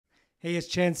Hey, it's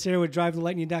Chan, Sarah with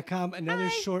DriveTheLightning.com. Another Hi.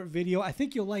 short video. I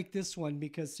think you'll like this one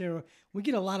because, Sarah, we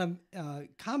get a lot of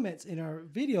comments in our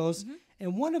videos,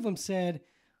 and one of them said,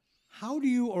 how do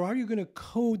you, or are you going to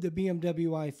code the BMW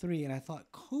i3? And I thought,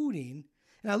 coding?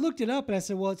 And I looked it up, and I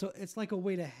said, well, it's like a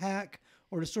way to hack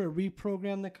or to sort of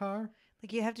reprogram the car.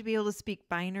 Like you have to be able to speak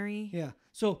binary. Yeah.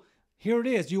 So here it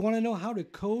is. Do you want to know how to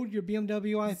code your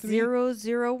BMW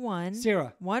i3? 001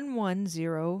 Sarah.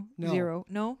 1100.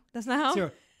 No, that's not how.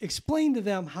 Sarah, explain to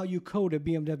them how you code a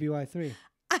BMW i3.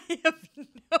 I have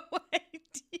no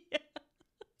idea.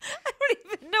 I don't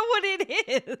even know what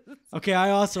it is. Okay,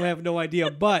 I also have no idea,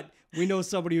 but we know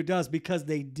somebody who does because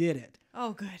they did it.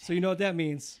 Oh, good. So you know what that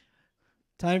means.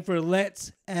 Time for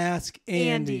Let's Ask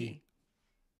Andy.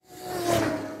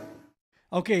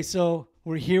 Okay, so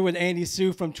we're here with Andy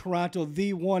Sue from Toronto,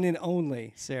 the one and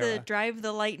only, Sarah. The Drive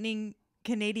the Lightning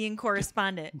Canadian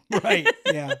correspondent. Right,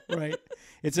 yeah, right.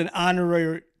 It's an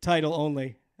honorary title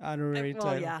only. Honorary Well,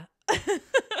 title. yeah.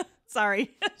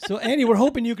 Sorry. So, Andy, we're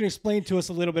hoping you can explain to us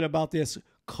a little bit about this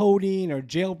coding or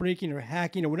jailbreaking or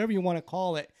hacking or whatever you want to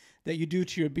call it that you do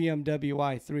to your BMW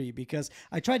i3, because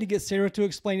I tried to get Sarah to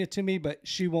explain it to me, but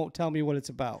she won't tell me what it's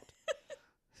about.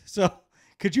 So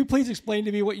could you please explain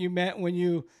to me what you meant when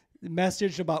you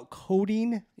messaged about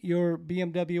coding your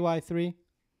BMW i3?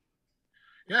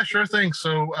 Yeah, sure thing.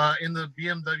 So in the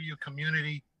BMW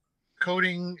community,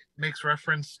 coding makes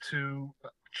reference to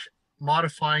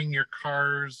modifying your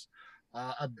car's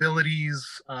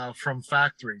abilities from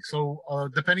factory. So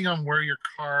depending on where your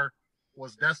car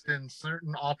was destined,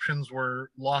 certain options were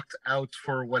locked out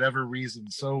for whatever reason.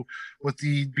 So with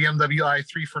the BMW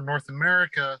i3 for North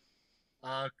America,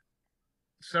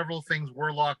 several things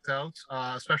were locked out,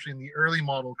 especially in the early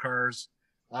model cars.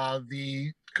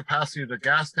 The capacity of the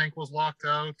gas tank was locked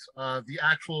out. The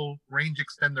actual range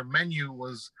extender menu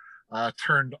was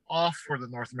turned off for the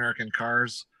North American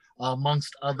cars,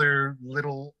 amongst other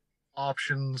little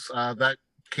options that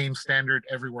came standard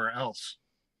everywhere else.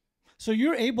 So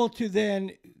you're able to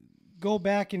then go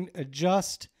back and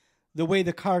adjust the way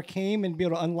the car came and be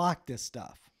able to unlock this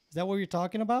stuff. Is that what you're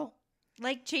talking about?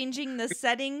 Like changing the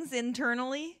settings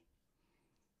internally?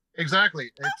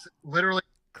 Exactly. It's literally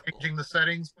changing the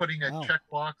settings, putting a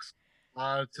checkbox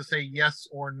to say yes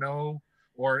or no,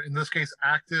 or in this case,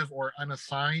 active or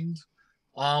unassigned.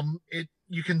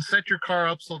 You can set your car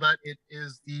up so that it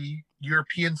is the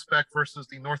European spec versus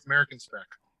the North American spec.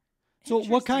 So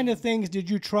what kind of things did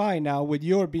you try now with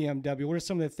your BMW? What are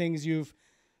some of the things you've,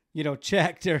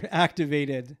 checked or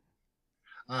activated?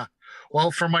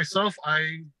 Well, for myself,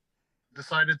 I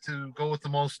decided to go with the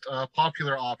most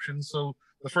popular option. So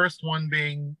the first one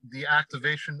being the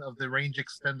activation of the range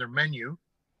extender menu,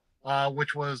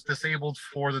 which was disabled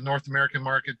for the North American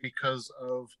market because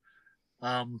of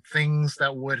things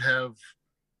that would have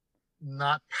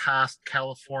not passed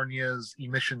California's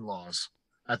emission laws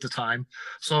at the time.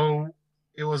 So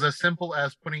it was as simple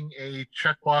as putting a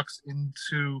checkbox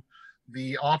into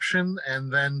the option,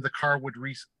 and then the car would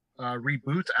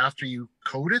reboot after you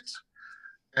code it.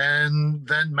 And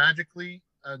then magically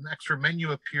an extra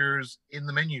menu appears in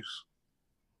the menus.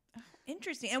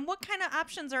 Interesting. And what kind of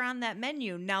options are on that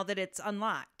menu now that it's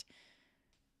unlocked?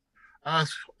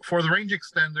 For the range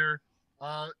extender,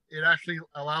 it actually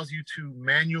allows you to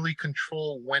manually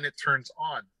control when it turns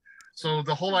on. So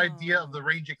the whole idea of the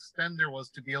range extender was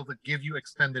to be able to give you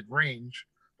extended range.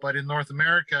 But in North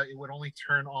America, it would only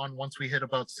turn on once we hit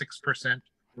about 6%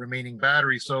 remaining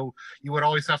battery. So you would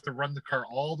always have to run the car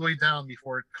all the way down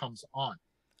before it comes on.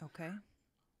 Okay.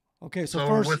 Okay, so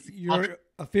first, you're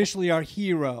officially our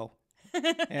hero.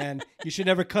 And you should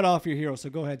never cut off your hero, so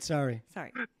go ahead. Sorry.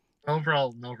 No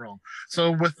problem.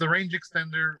 So with the range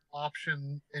extender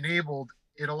option enabled,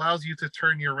 it allows you to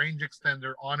turn your range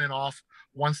extender on and off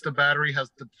once the battery has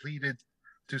depleted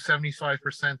to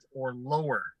 75% or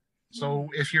lower. So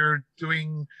if you're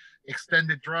doing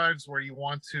extended drives where you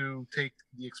want to take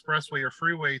the expressway or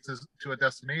freeway to a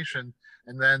destination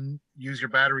and then use your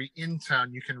battery in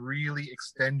town, you can really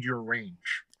extend your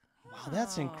range. Wow,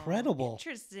 that's incredible.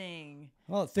 Interesting.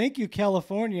 Well, thank you,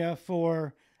 California,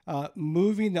 for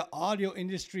moving the audio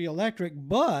industry electric,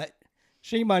 but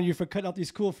shame on you for cutting out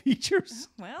these cool features.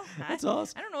 Well, that's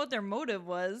awesome. I don't know what their motive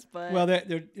was, but... Well,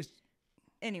 they're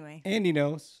anyway. Andy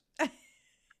knows.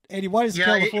 Andy, why does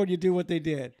California do what they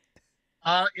did?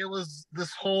 It was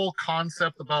this whole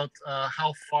concept about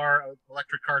how far an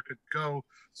electric car could go.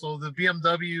 So the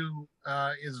BMW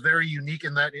is very unique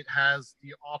in that it has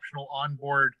the optional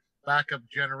onboard backup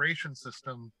generation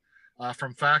system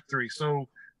from factory. So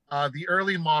the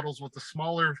early models with the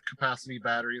smaller capacity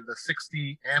battery, the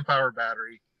 60 amp hour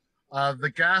battery,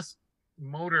 the gas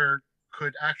motor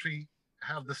could actually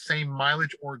have the same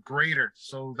mileage or greater.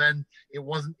 So then it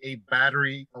wasn't a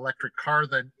battery electric car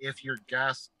then if your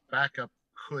gas backup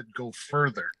could go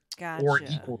further or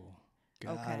Gotcha. equal.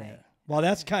 Got Okay. it. Well,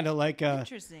 that's kind of like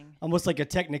Interesting. almost like a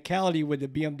technicality with the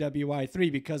BMW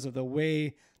i3 because of the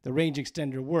way the range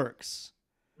extender works.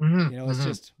 Mhm, You know, it's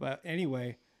just, but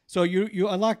anyway. So you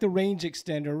unlock the range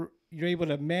extender. You're able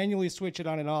to manually switch it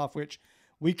on and off, which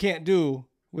we can't do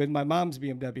with my mom's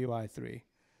BMW i3.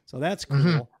 So that's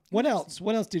cool. What else?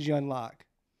 What else did you unlock?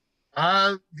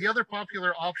 The other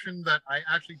popular option that I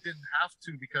actually didn't have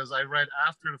to because I read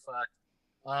after the fact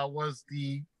was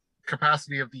the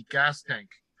capacity of the gas tank.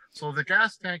 So the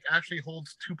gas tank actually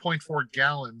holds 2.4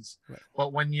 gallons, Right.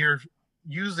 but when you're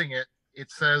using it,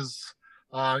 it says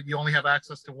you only have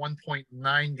access to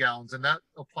 1.9 gallons, and that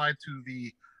applied to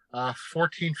the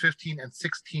 14, 15, and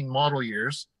 16 model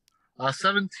years.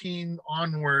 17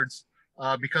 onwards,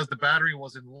 because the battery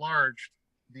was enlarged,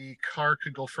 the car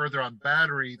could go further on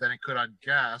battery than it could on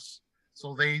gas.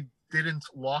 So they didn't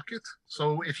lock it.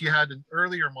 So if you had an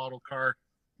earlier model car,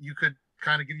 you could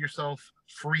kind of give yourself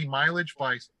free mileage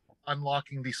by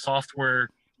unlocking the software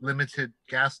limited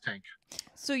gas tank.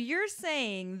 So you're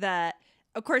saying that,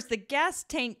 of course, the gas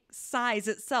tank size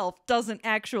itself doesn't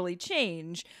actually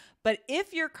change, but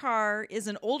if your car is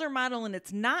an older model and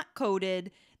it's not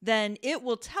coded, then it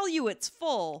will tell you it's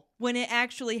full when it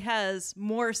actually has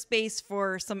more space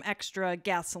for some extra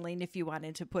gasoline if you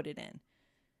wanted to put it in.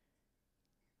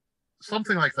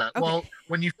 Something like that. Okay. Well,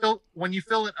 when you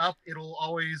fill it up, it'll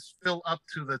always fill up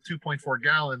to the 2.4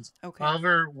 gallons. Okay.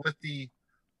 However, with the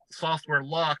software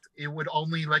locked, it would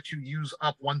only let you use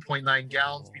up 1.9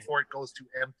 gallons before it goes to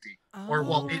empty. Or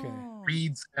well, it Oh.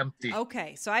 reads empty.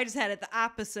 Okay, so I just had it the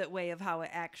opposite way of how it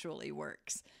actually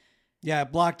works. Yeah,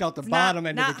 it blocked out the It's bottom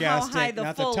end of not the gas how high tank, the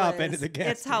not the full top is. end of the gas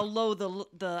It's how tank. low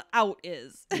the out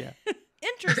is. Yeah.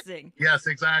 Interesting. Yes,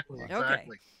 exactly. Okay.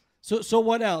 Exactly. So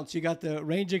what else? You got the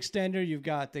range extender. You've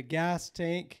got the gas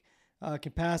tank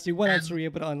capacity. What else were you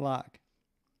able to unlock?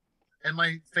 And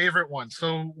my favorite one.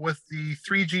 So with the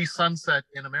 3G sunset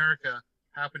in America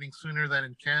happening sooner than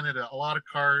in Canada, a lot of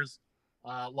cars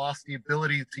lost the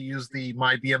ability to use the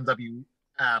My BMW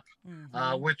app,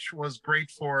 which was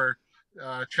great for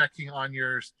checking on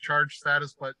your charge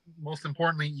status. But most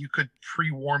importantly, you could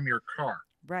pre-warm your car.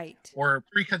 Right. Or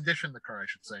precondition the car, I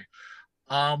should say.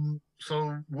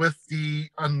 So with the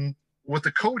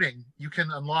coding, you can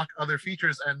unlock other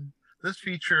features, and this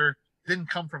feature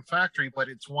didn't come from factory, but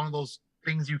it's one of those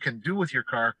things you can do with your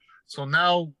car. So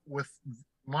now with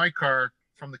my car,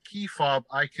 from the key fob,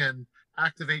 I can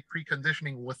activate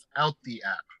preconditioning without the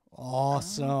app.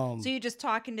 Awesome. So you just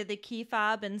talk into the key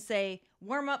fob and say,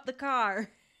 warm up the car.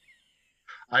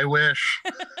 I wish.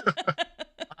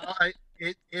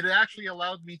 It actually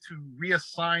allowed me to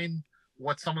reassign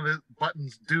what some of the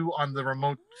buttons do on the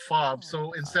remote fob.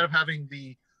 So instead of having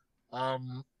the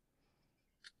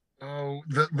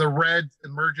red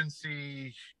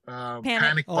emergency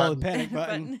panic button. The panic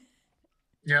button.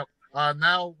 Yep.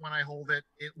 Now when I hold it,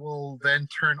 it will then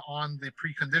turn on the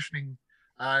preconditioning,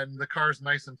 and the car's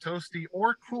nice and toasty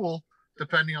or cool,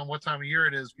 depending on what time of year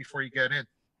it is before you get in.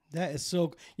 That is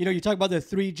so, you talk about the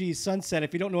 3G sunset.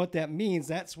 If you don't know what that means,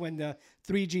 that's when the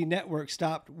 3G network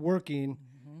stopped working,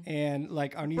 and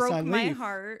like our Broke Nissan my Leaf.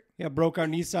 heart. Yeah, broke our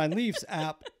Nissan Leaf's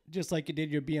app, just like it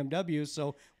did your BMW.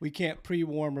 So we can't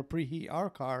pre-warm or preheat our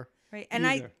car. Right. And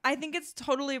either. I think it's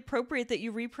totally appropriate that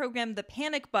you reprogram the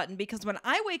panic button, because when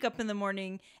I wake up in the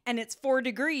morning and it's 4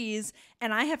 degrees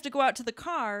and I have to go out to the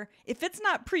car, if it's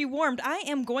not pre-warmed, I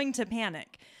am going to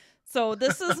panic. So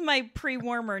this is my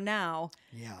pre-warmer now.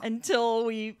 Yeah. Until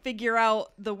we figure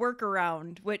out the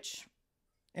workaround, which...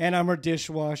 And I'm her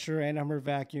dishwasher, and I'm her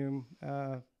vacuum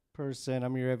person.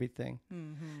 I'm your everything.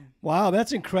 Wow,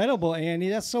 that's incredible, Andy.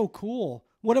 That's so cool.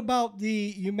 What about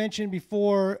you mentioned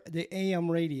before the AM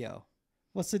radio?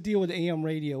 What's the deal with the AM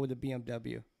radio with the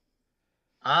BMW?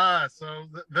 So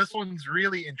this one's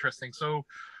really interesting. So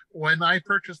when I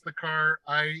purchased the car,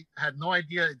 I had no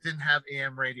idea it didn't have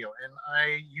AM radio, and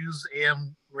I use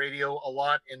AM radio a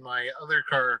lot in my other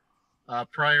car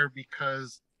prior,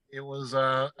 because it was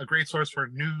a great source for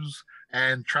news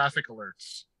and traffic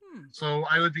alerts. So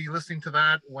I would be listening to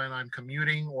that when I'm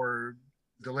commuting or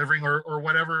delivering or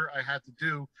whatever I had to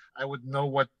do. I would know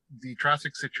what the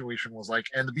traffic situation was like.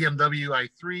 And the BMW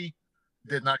i3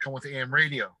 did not come with AM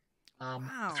radio.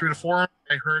 Through the forum,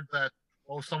 I heard that,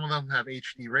 some of them have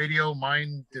HD radio.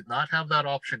 Mine did not have that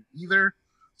option either.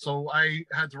 So I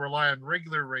had to rely on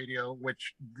regular radio,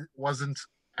 which wasn't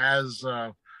as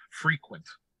frequent.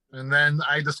 And then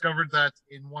I discovered that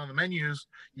in one of the menus,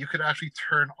 you could actually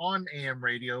turn on AM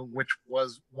radio, which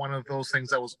was one of those things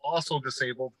that was also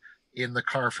disabled in the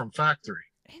car from factory.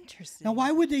 Interesting. Now,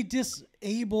 why would they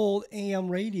disable AM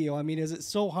radio? I mean, is it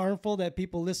so harmful that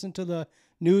people listen to the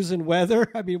news and weather?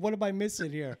 I mean, what am I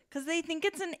missing here? Because they think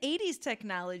it's an 80s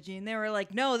technology, and they were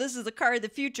like, no, this is a car of the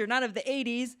future, not of the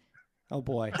 80s. Oh,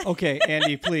 boy. Okay,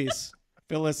 Andy, please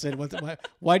fill us in.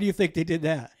 Why do you think they did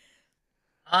that?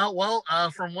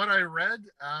 From what I read,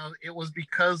 it was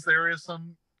because there is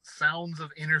some sounds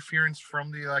of interference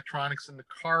from the electronics in the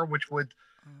car, which would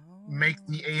make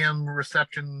the AM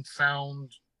reception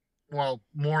sound, well,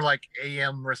 more like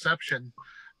AM reception.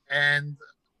 And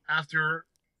after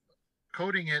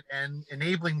coding it and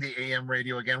enabling the AM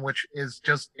radio again, which is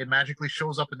just, it magically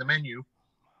shows up in the menu,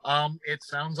 it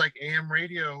sounds like AM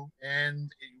radio,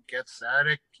 and you get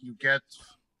static, you get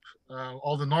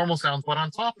all the normal sounds. But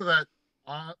on top of that,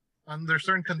 under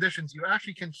certain conditions, you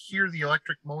actually can hear the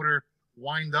electric motor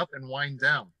wind up and wind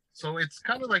down. So it's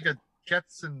kind of like a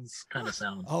Jetsons kind of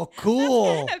sound. Oh, cool.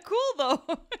 That's kind of cool,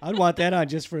 though. I'd want that on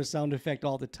just for a sound effect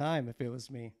all the time if it was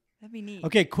me. That'd be neat.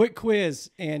 Okay, quick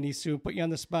quiz, Andy, Sue. Put you on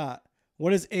the spot.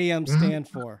 What does AM stand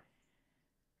for?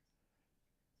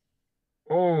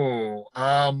 Oh,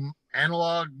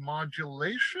 analog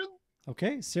modulation?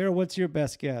 Okay, Sarah, what's your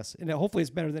best guess? And hopefully it's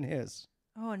better than his.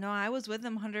 Oh, no, I was with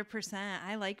them 100%.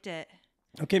 I liked it.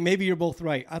 Okay, maybe you're both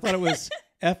right. I thought it was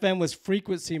FM was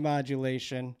frequency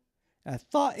modulation. I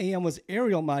thought AM was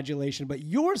aerial modulation, but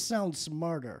yours sounds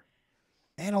smarter.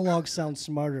 Analog sounds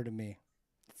smarter to me.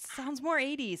 It sounds more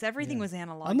 80s. Everything was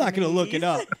analog. I'm not going to look 80s. it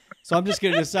up, so I'm just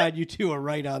going to decide you two are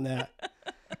right on that.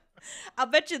 I'll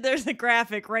bet you there's a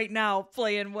graphic right now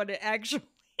playing what it actually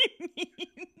means.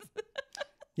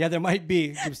 Yeah, there might be.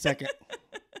 Give a second.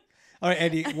 All right,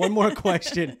 Eddie, one more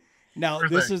question. Now,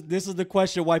 this is the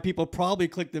question why people probably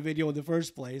clicked the video in the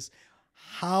first place.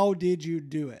 How did you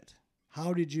do it?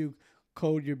 How did you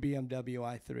code your BMW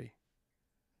i3?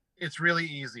 It's really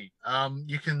easy.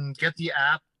 You can get the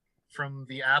app from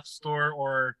the App Store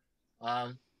or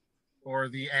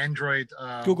the Android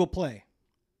Google Play.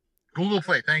 Google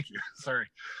Play. Thank you. Sorry,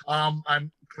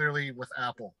 I'm clearly with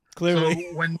Apple. Clearly,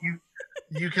 so when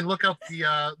you can look up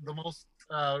the most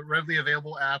readily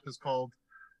available app is called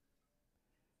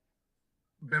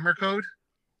Bmmer Code.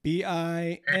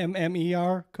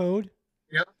 Bimmer code.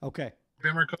 Yep. Okay.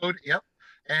 Bmmer Code. Yep.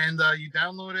 And you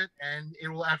download it, and it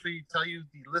will actually tell you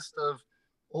the list of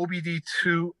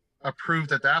OBD2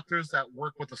 approved adapters that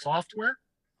work with the software.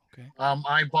 Okay.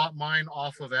 I bought mine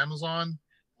off of Amazon,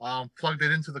 plugged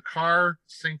it into the car,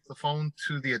 synced the phone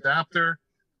to the adapter,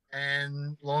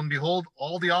 and lo and behold,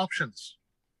 all the options.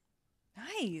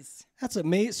 Nice. That's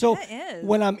amazing. So That is.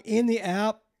 when I'm in the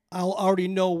app, I'll already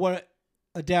know what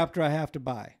adapter I have to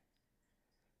buy.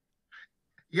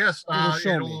 Yes, It'll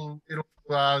show me.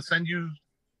 it'll send you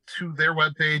to their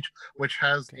webpage, which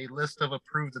has a list of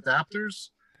approved adapters,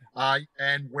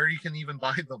 and where you can even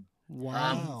buy them.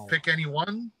 Wow. Pick any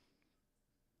one.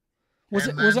 Was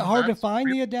and it then hard to that's find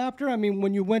re- the adapter? I mean,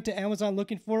 when you went to Amazon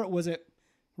looking for it, was it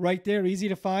right there, easy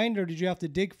to find, or did you have to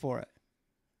dig for it?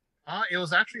 It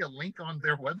was actually a link on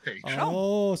their webpage.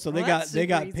 Oh, so they Well, got that's they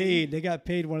got super paid. easy. They got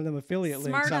paid one of them affiliate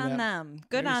links. Smart on that. them.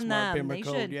 Good Very on smart, them. Bimmer They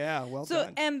code. should. Yeah, well So,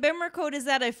 done. and Bimmer Code, is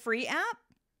that a free app?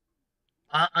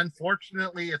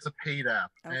 Unfortunately, it's a paid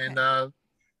app, Okay. and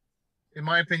in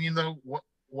my opinion, though,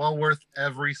 well worth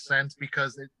every cent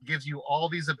because it gives you all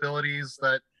these abilities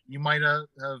that you might have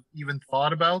even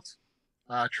thought about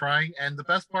trying. And the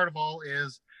best part of all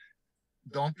is,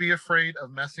 don't be afraid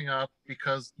of messing up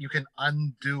because you can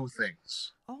undo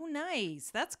things. Oh,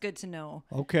 nice. That's good to know.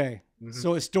 Okay, Mhm.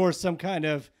 so it stores some kind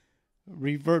of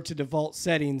revert to default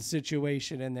settings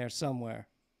situation in there somewhere.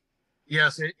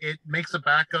 Yes, it makes a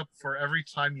backup for every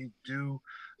time you do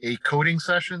a coding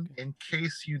session in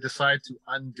case you decide to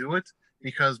undo it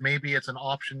because maybe it's an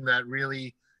option that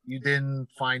really you didn't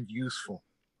find useful.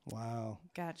 Wow.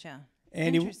 Gotcha.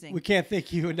 Andy, Interesting. we can't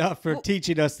thank you enough for Well-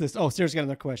 teaching us this. Oh, Sarah's got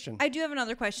another question. I do have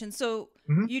another question. So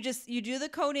Mhm. you do the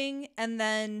coding, and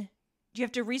then do you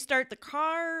have to restart the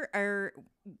car,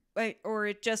 or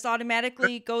it just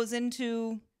automatically goes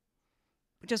into,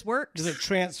 it just works? Does it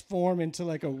transform into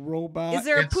like a robot? Is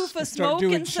there a It's- poof of start smoke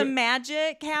doing and some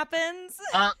magic happens?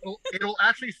 It'll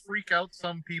actually freak out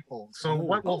some people. So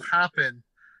what will happen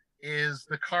is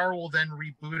the car will then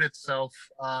reboot itself,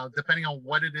 depending on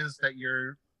what it is that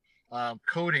you're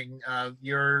coding.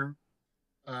 Your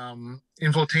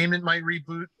infotainment might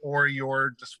reboot, or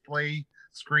your display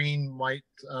screen might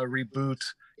reboot.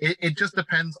 It just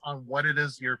depends on what it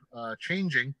is you're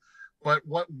changing. But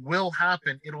what will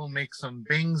happen, it'll make some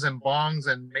bings and bongs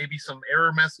and maybe some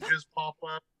error messages pop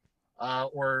up,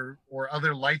 or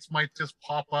other lights might just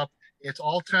pop up. It's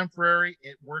all temporary.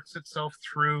 It works itself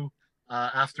through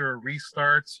after a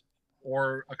restart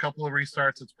or a couple of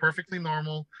restarts. It's perfectly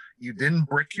normal. You didn't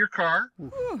brick your car.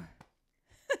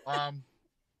 At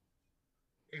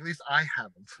least I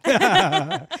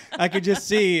haven't. I could just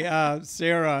see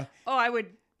Sarah. Oh, I would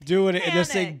doing it and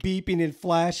just like panic. beeping and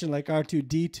flashing like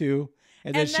R2D2,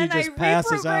 and then she just I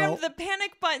passes reprogrammed out. the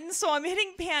panic button, so I'm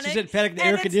hitting panic. She said panic, the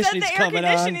and air conditioning's instead the coming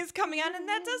air on. conditioning's coming on, and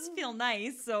that does feel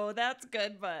nice, so that's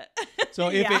good. But So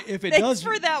if yeah, it thanks does,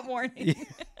 for that warning.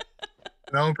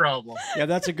 No problem. yeah,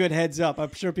 that's a good heads up.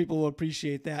 I'm sure people will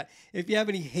appreciate that. If you have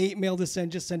any hate mail to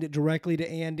send, just send it directly to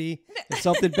Andy. If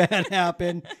something bad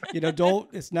happened,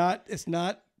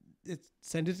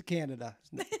 send it to Canada.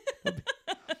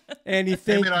 Andy,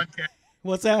 Blame it on Canada.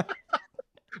 what's that?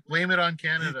 Blame it on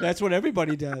Canada. That's what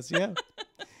everybody does. Yeah.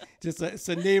 Just it's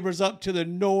the neighbors up to the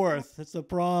north. That's the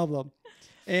problem.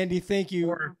 Andy, thank you.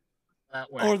 Or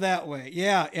that way. Or that way.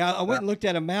 Yeah. Yeah. I went and looked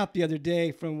at a map the other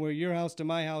day from where your house to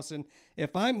my house. And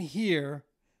if I'm here,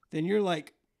 then you're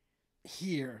like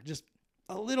here, just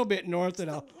a little bit north and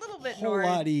a little bit whole north.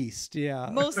 lot east. Yeah.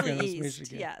 Mostly Across east.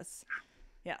 Michigan. Yes.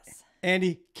 Yes.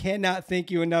 Andy, cannot thank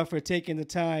you enough for taking the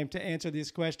time to answer these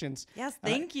questions. Yes.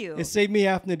 Thank you. It saved me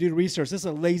having to do the research. This is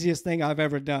the laziest thing I've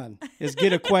ever done, is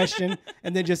get a question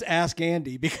and then just ask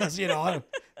Andy, because, I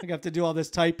have to do all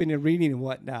this typing and reading and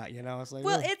whatnot, It's like,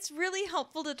 Well, oh. it's really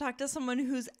helpful to talk to someone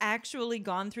who's actually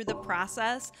gone through the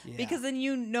process, Yeah. because then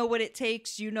you know what it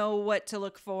takes, you know what to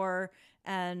look for,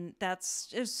 and that's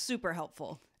just super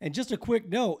helpful. And just a quick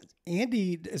note,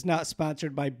 Andy is not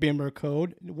sponsored by Bmmer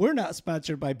Code. We're not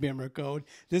sponsored by Bmmer Code.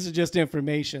 This is just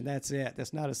information. That's it.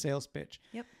 That's not a sales pitch.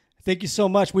 Yep. Thank you so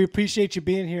much. We appreciate you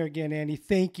being here again, Andy.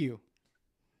 Thank you.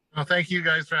 Well, thank you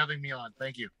guys for having me on.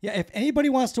 Thank you. Yeah, if anybody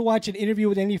wants to watch an interview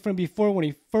with Andy from before when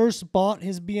he first bought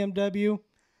his BMW,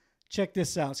 check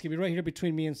this out. It's going to be right here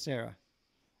between me and Sarah.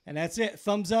 And that's it.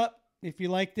 Thumbs up if you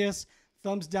like this.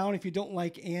 Thumbs down if you don't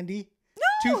like Andy.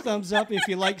 No! 2 thumbs up if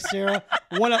you like Sarah.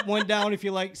 1 up, 1 down if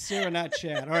you like Sarah, not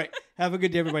Chad. All right. Have a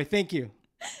good day, everybody. Thank you.